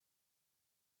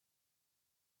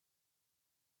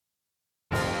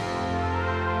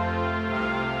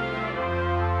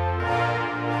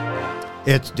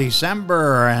It's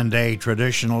December, and a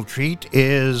traditional treat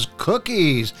is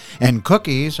cookies. And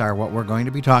cookies are what we're going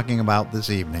to be talking about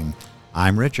this evening.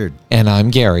 I'm Richard. And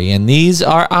I'm Gary, and these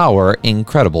are our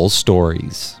incredible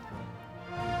stories.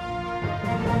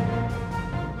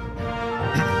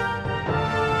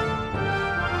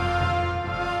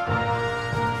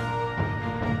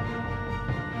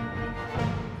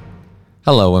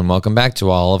 Hello, and welcome back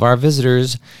to all of our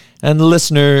visitors and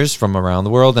listeners from around the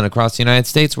world and across the United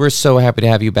States. We're so happy to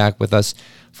have you back with us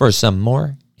for some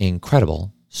more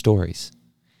incredible stories.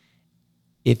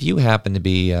 If you happen to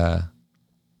be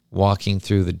walking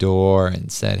through the door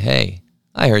and said, hey,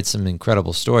 I heard some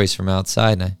incredible stories from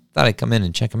outside and I thought I'd come in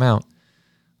and check them out,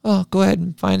 well, go ahead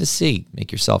and find a seat.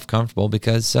 Make yourself comfortable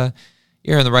because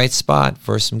you're in the right spot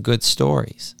for some good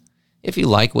stories. If you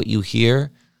like what you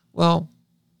hear, well,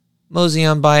 mosey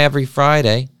on by every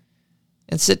Friday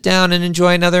and sit down and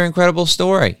enjoy another incredible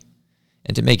story.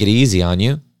 And to make it easy on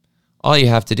you, all you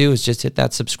have to do is just hit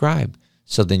that subscribe.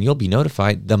 So then you'll be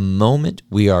notified the moment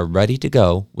we are ready to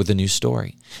go with a new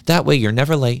story. That way you're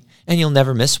never late and you'll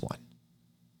never miss one.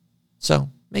 So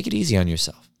make it easy on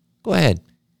yourself. Go ahead,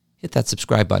 hit that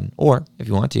subscribe button. Or if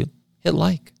you want to, hit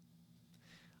like.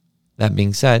 That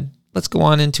being said, let's go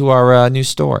on into our new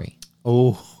story.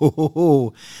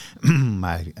 Oh,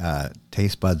 my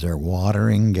taste buds are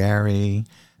watering, Gary,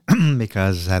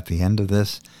 because at the end of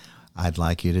this, I'd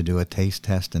like you to do a taste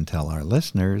test and tell our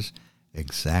listeners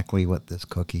exactly what this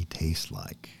cookie tastes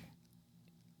like.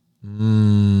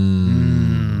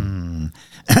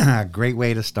 A great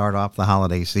way to start off the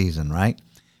holiday season, right?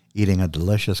 Eating a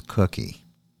delicious cookie.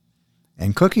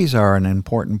 And cookies are an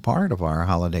important part of our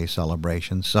holiday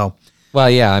celebration. So, well,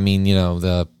 yeah, I mean, you know,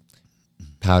 the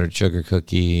powdered sugar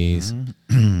cookies.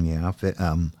 Yeah,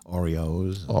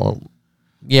 Oreos. Oh,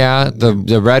 yeah,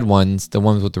 the red ones, the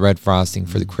ones with the red frosting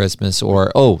for the Christmas,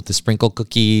 or the sprinkle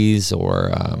cookies, or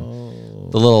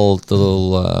the little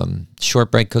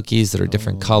shortbread cookies that are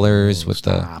different colors with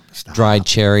the dried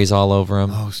cherries all over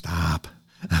them. Oh, stop!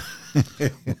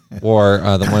 Or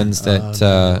the ones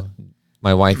that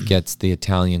my wife gets, the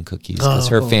Italian cookies, because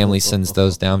her family sends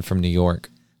those down from New York.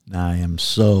 I am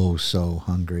so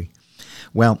hungry.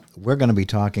 Well, we're going to be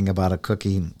talking about a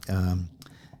cookie,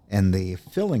 and the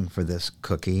filling for this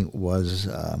cookie was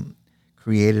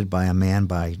created by a man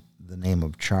by the name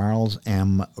of Charles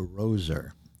M.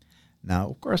 Roser. Now,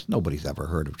 of course, nobody's ever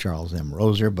heard of Charles M.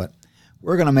 Roser, but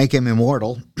we're going to make him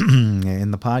immortal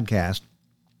in the podcast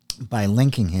by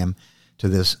linking him to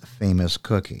this famous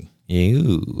cookie. Yes,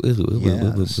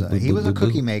 he was a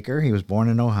cookie maker. He was born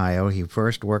in Ohio. He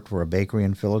first worked for a bakery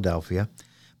in Philadelphia.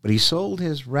 But he sold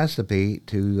his recipe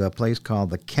to a place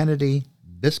called the Kennedy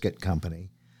Biscuit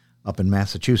Company up in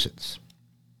Massachusetts.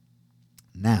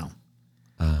 Now,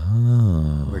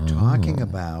 we're talking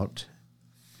about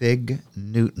Fig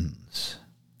Newtons.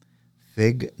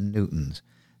 Fig Newtons.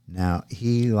 Now,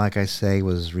 he, like I say,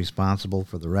 was responsible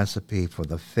for the recipe for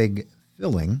the fig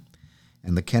filling,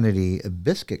 and the Kennedy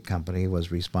Biscuit Company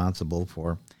was responsible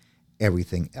for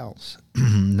everything else.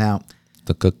 Now,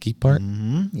 the cookie part?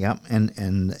 Mm-hmm, yep, and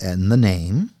the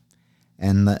name.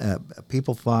 And the,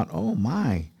 people thought, oh,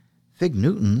 my, Fig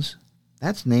Newtons,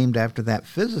 that's named after that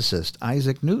physicist,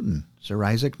 Isaac Newton, Sir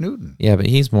Isaac Newton. Yeah, but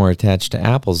he's more attached to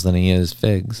apples than he is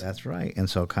figs. That's right. And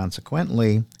so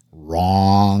consequently,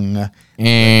 wrong.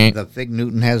 The Fig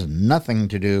Newton has nothing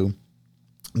to do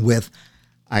with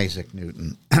Isaac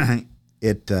Newton.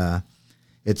 It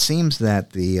seems that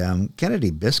the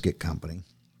Kennedy Biscuit Company,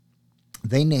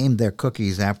 they named their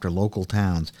cookies after local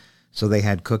towns. So they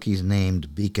had cookies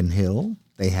named Beacon Hill.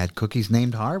 They had cookies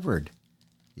named Harvard.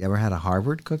 You ever had a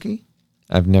Harvard cookie?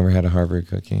 I've never had a Harvard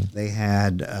cookie. They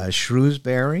had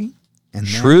Shrewsbury.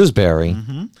 Shrewsbury?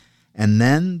 Mm-hmm. And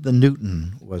then the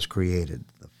Newton was created,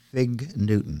 the Fig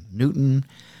Newton. Newton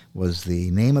was the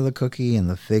name of the cookie,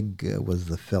 and the fig was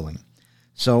the filling.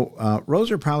 So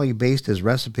Roser probably based his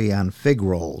recipe on fig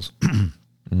rolls,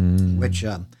 which...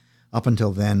 up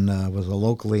until then, was a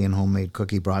locally and homemade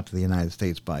cookie brought to the United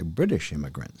States by British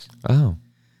immigrants. Oh.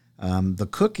 The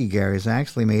cookie, Gary, is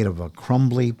actually made of a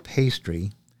crumbly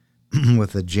pastry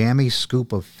with a jammy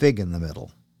scoop of fig in the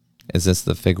middle. Is this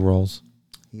the fig rolls?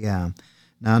 Yeah.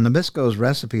 Now, Nabisco's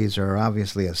recipes are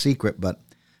obviously a secret, but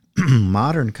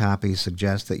modern copies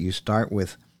suggest that you start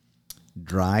with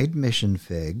dried mission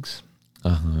figs.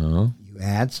 You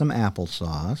add some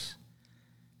applesauce,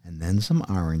 and then some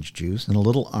orange juice and a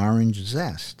little orange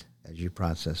zest as you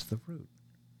process the fruit.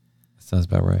 That sounds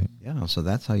about right. Yeah, so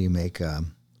that's how you make a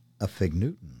Fig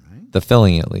Newton, right? The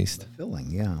filling, at least. The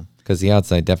filling, yeah. Because the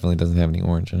outside definitely doesn't have any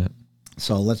orange in it.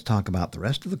 So let's talk about the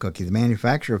rest of the cookie. The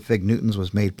manufacture of Fig Newtons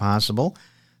was made possible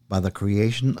by the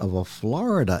creation of a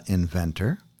Florida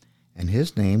inventor, and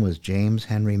his name was James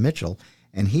Henry Mitchell,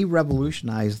 and he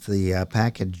revolutionized the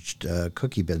packaged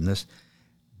cookie business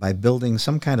by building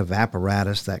some kind of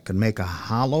apparatus that could make a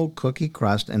hollow cookie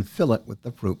crust and fill it with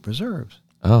the fruit preserves.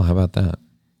 Oh, how about that?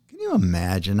 Can you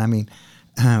imagine? I mean,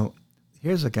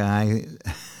 here's a guy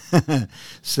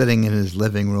sitting in his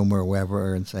living room or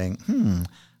wherever and saying,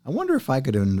 I wonder if I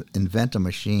could invent a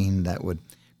machine that would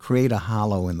create a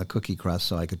hollow in the cookie crust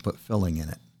so I could put filling in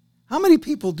it. How many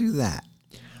people do that?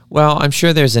 Well, I'm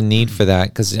sure there's a need for that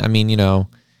because, I mean,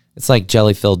 it's like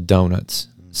jelly-filled donuts.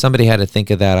 Somebody had to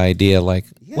think of that idea, like,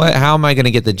 how am I going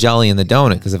to get the jelly in the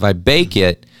donut? Because if I bake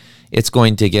it, it's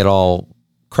going to get all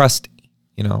crusty.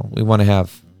 We want to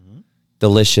have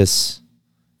delicious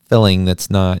filling that's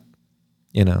not,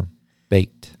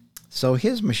 baked. So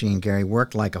his machine, Gary,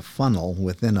 worked like a funnel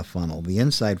within a funnel. The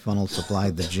inside funnel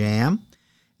supplied the jam,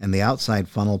 and the outside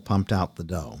funnel pumped out the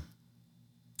dough.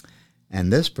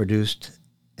 And this produced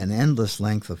an endless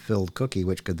length of filled cookie,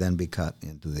 which could then be cut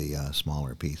into the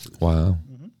smaller pieces. Wow.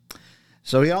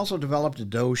 So he also developed a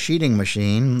dough sheeting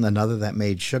machine, another that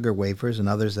made sugar wafers, and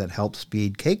others that helped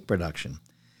speed cake production.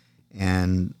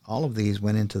 And all of these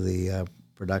went into the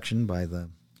production by the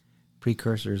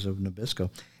precursors of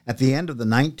Nabisco. At the end of the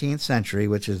 19th century,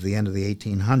 which is the end of the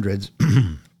 1800s,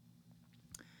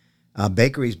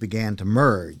 bakeries began to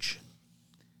merge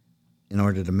in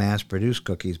order to mass produce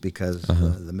cookies because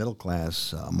the middle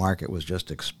class market was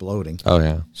just exploding. Oh,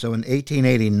 yeah. So in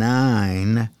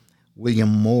 1889, William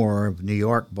Moore of New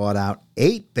York bought out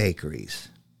 8 bakeries,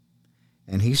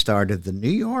 and he started the New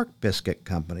York Biscuit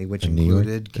Company, which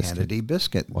included Kennedy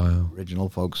Biscuit, wow, original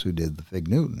folks who did the Fig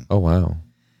Newton. Oh, wow.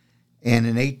 And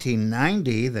in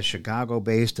 1890, the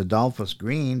Chicago-based Adolphus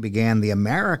Green began the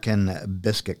American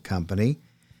Biscuit Company,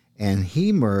 and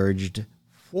he merged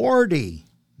 40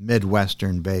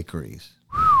 Midwestern bakeries.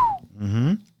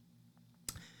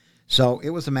 So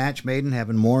it was a match made in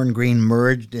heaven. Moore and Green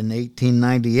merged in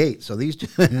 1898. So these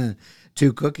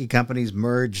two cookie companies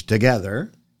merged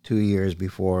together 2 years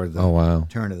before the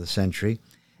turn of the century,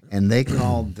 and they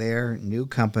called their new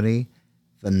company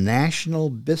the National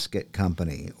Biscuit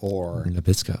Company, or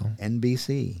Nabisco,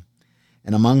 NBC.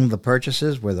 And among the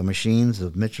purchases were the machines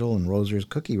of Mitchell and Roser's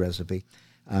cookie recipe.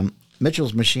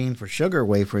 Mitchell's machine for sugar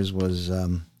wafers was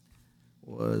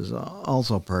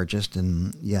also purchased,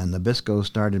 and Nabisco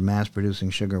started mass producing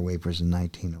sugar wafers in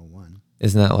 1901.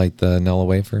 Isn't that like the Nella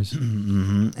wafers?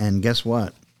 And guess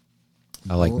what?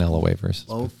 I like Nella wafers.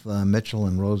 Both Mitchell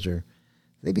and Roser,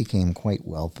 they became quite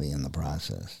wealthy in the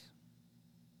process.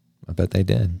 I bet they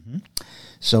did.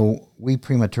 So we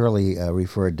prematurely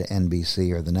referred to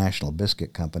NBC, or the National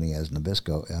Biscuit Company, as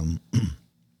Nabisco.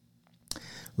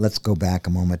 Let's go back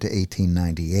a moment to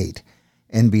 1898.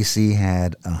 NBC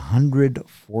had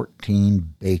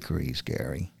 114 bakeries,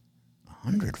 Gary.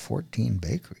 114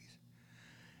 bakeries.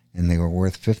 And they were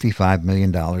worth $55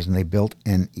 million, and they built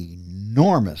an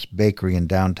enormous bakery in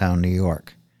downtown New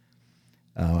York,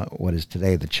 what is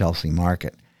today the Chelsea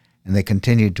Market. And they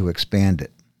continued to expand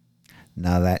it.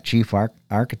 Now, that chief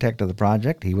architect of the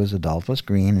project, he was Adolphus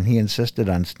Green, and he insisted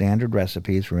on standard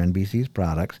recipes for NBC's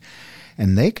products,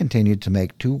 and they continued to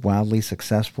make 2 wildly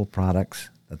successful products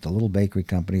that the little bakery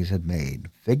companies had made.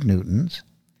 Fig Newtons.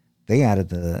 They added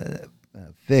the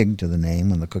fig to the name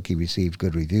when the cookie received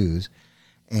good reviews.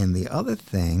 And the other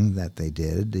thing that they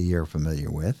did, that you're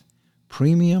familiar with,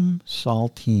 premium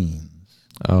saltines.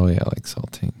 Oh, yeah, I like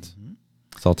saltines.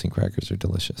 Saltine crackers are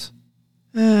delicious.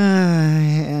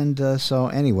 So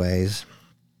anyways,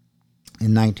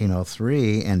 in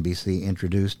 1903, NBC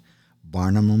introduced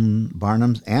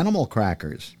Barnum's Animal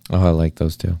Crackers. Oh, I like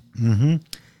those too.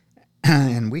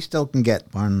 And we still can get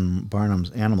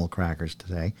Barnum's Animal Crackers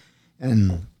today.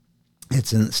 And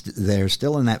they're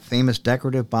still in that famous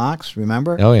decorative box,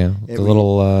 remember? Oh, yeah, the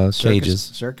little cages.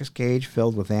 Circus cage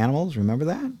filled with animals, remember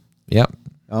that? Yep.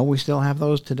 Oh, we still have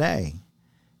those today.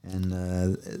 And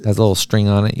has a little string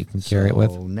on it you can carry it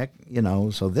with.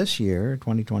 So this year,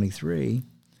 2023,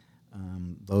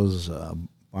 those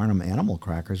Barnum Animal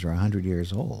Crackers are 100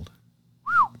 years old.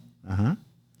 And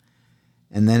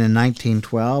then in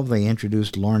 1912, they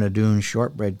introduced Lorna Doone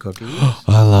shortbread cookies.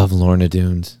 I love Lorna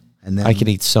Doones. And then, I could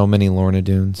eat so many Lorna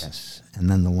Doones. Yes. And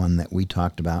then the one that we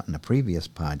talked about in a previous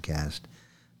podcast,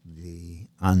 the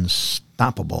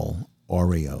unstoppable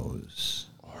Oreos.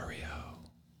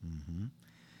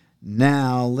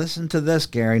 Now, listen to this,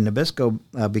 Gary. Nabisco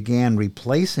began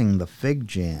replacing the fig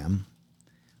jam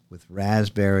with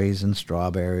raspberries and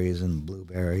strawberries and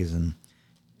blueberries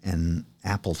and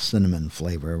apple cinnamon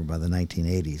flavor by the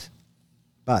 1980s.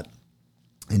 But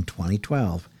in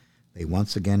 2012, They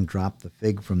once again dropped the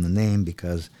fig from the name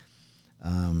because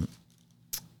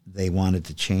they wanted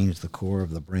to change the core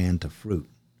of the brand to fruit.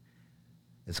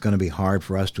 It's going to be hard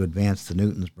for us to advance the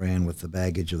Newton's brand with the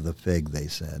baggage of the fig, they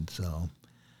said. So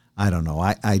I don't know.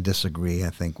 I disagree, I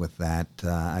think, with that.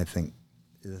 I think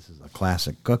this is a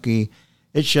classic cookie.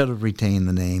 It should have retained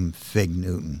the name Fig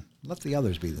Newton. Let the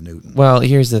others be the Newton. Well,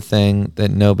 here's the thing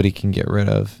that nobody can get rid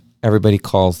of. Everybody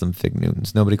calls them Fig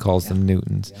Newtons. Nobody calls them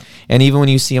Newtons. Yeah. And even when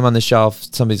you see them on the shelf,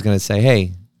 somebody's going to say,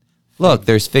 hey, look,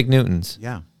 there's Fig Newtons.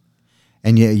 Yeah.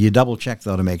 And you double check,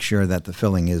 though, to make sure that the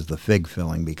filling is the fig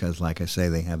filling because, like I say,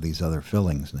 they have these other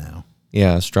fillings now.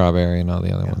 Yeah, strawberry and all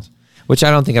the other ones, which I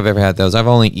don't think I've ever had those. I've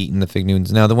only eaten the Fig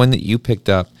Newtons. Now, the one that you picked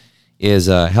up is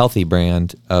a healthy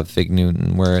brand of Fig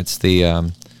Newton where it's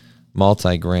the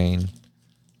multi-grain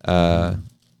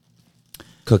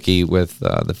cookie with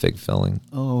the fig filling.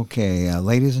 Okay,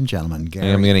 ladies and gentlemen,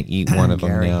 Gary. I'm going to eat one of them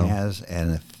Gary now. Gary has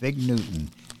a Fig Newton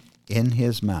in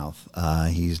his mouth.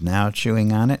 He's now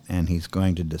chewing on it, and he's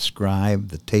going to describe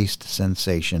the taste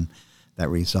sensation that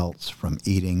results from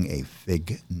eating a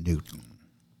Fig Newton.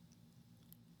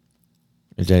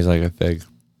 It tastes like a fig.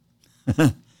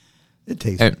 It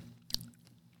tastes.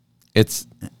 It's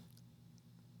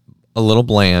a little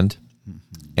bland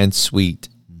and sweet,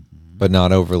 but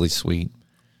not overly sweet.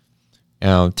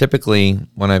 Typically,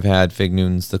 when I've had Fig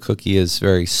Newtons, the cookie is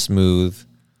very smooth,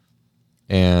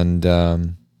 and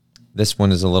this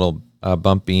one is a little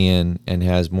bumpy and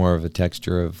has more of a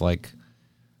texture of like,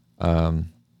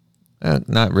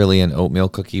 not really an oatmeal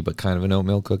cookie, but kind of an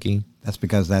oatmeal cookie. That's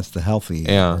because that's the healthy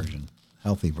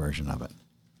version of it.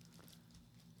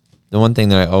 The one thing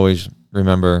that I always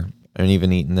remember, and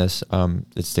even eating this,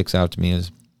 it sticks out to me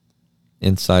is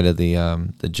inside of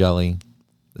the jelly,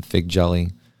 the fig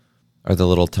jelly, are the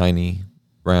little tiny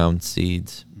round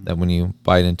seeds that when you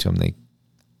bite into them, they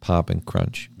pop and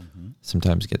crunch.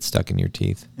 Sometimes get stuck in your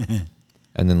teeth.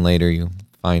 And then later you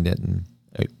find it and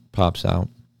it pops out.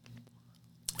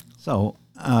 So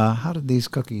how did these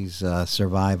cookies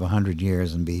survive 100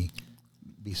 years and be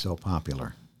so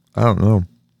popular? I don't know.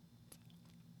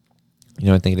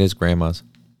 I think it is grandmas.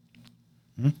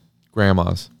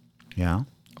 Grandmas. Yeah.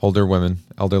 Older women,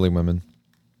 elderly women.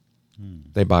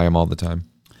 They buy them all the time.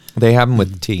 They have them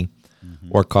with tea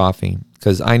or coffee.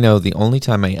 Because I know the only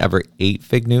time I ever ate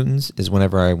Fig Newtons is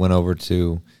whenever I went over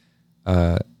to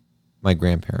my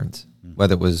grandparents,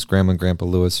 whether it was Grandma and Grandpa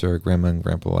Lewis or Grandma and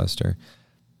Grandpa Lester.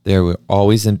 They would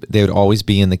always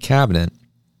be in the cabinet,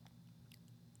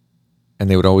 and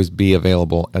they would always be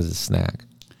available as a snack.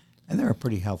 And they're a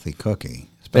pretty healthy cookie.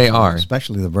 They are.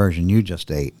 Especially the version you just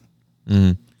ate.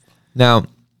 Now,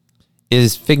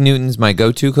 is Fig Newtons my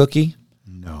go-to cookie?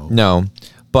 No.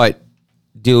 But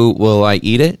will I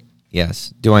eat it?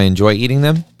 Yes. Do I enjoy eating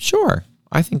them? Sure.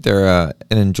 I think they're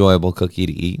an enjoyable cookie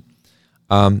to eat.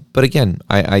 But again,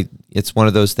 it's one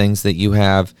of those things that you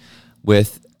have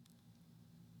with,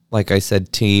 like I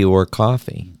said, tea or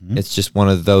coffee. It's just one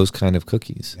of those kind of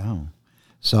cookies. Yeah.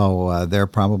 So there are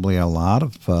probably a lot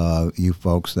of you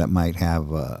folks that might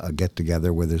have a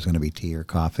get-together where there's going to be tea or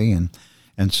coffee,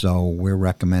 and so we're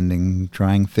recommending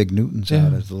trying Fig Newtons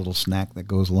out as a little snack that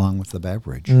goes along with the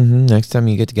beverage. Next time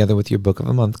you get together with your Book of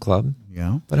the Month club,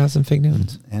 but have some Fig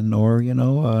Newtons. Or,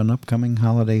 an upcoming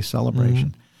holiday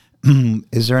celebration.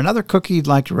 Is there another cookie you'd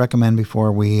like to recommend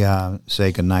before we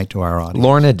say goodnight to our audience?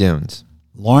 Lorna Doones.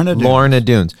 Lorna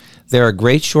Doones. They're a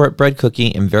great shortbread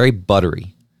cookie and very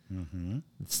buttery.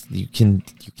 You can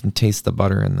taste the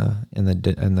butter in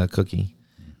the cookie,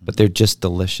 but they're just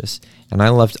delicious. And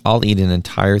I'll eat an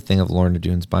entire thing of Lorna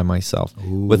Doones by myself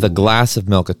with a glass of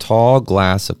milk, a tall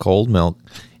glass of cold milk,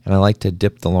 and I like to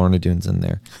dip the Lorna Doones in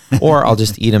there, or I'll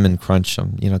just eat them and crunch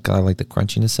them. 'Cause I like the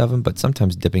crunchiness of them, but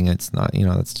sometimes dipping it's not.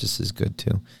 That's just as good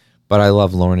too. But I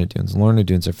love Lorna Doones. Lorna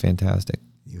Doones are fantastic.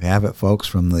 You have it, folks,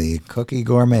 from the cookie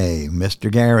gourmet, Mr.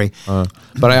 Gary.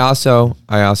 But I also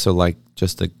like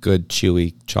just a good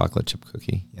chewy chocolate chip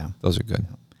cookie. Yeah, those are good.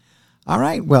 All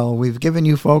right. Well, we've given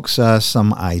you folks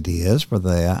some ideas for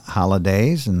the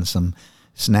holidays and some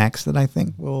snacks that I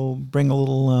think will bring a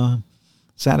little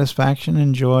satisfaction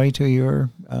and joy to your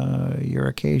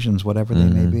occasions, whatever they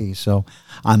may be. So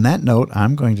on that note,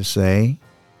 I'm going to say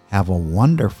have a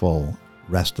wonderful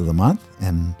rest of the month.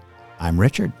 And I'm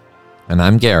Richard. And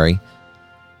I'm Gary.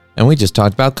 And we just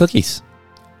talked about cookies.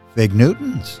 Fig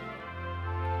Newtons.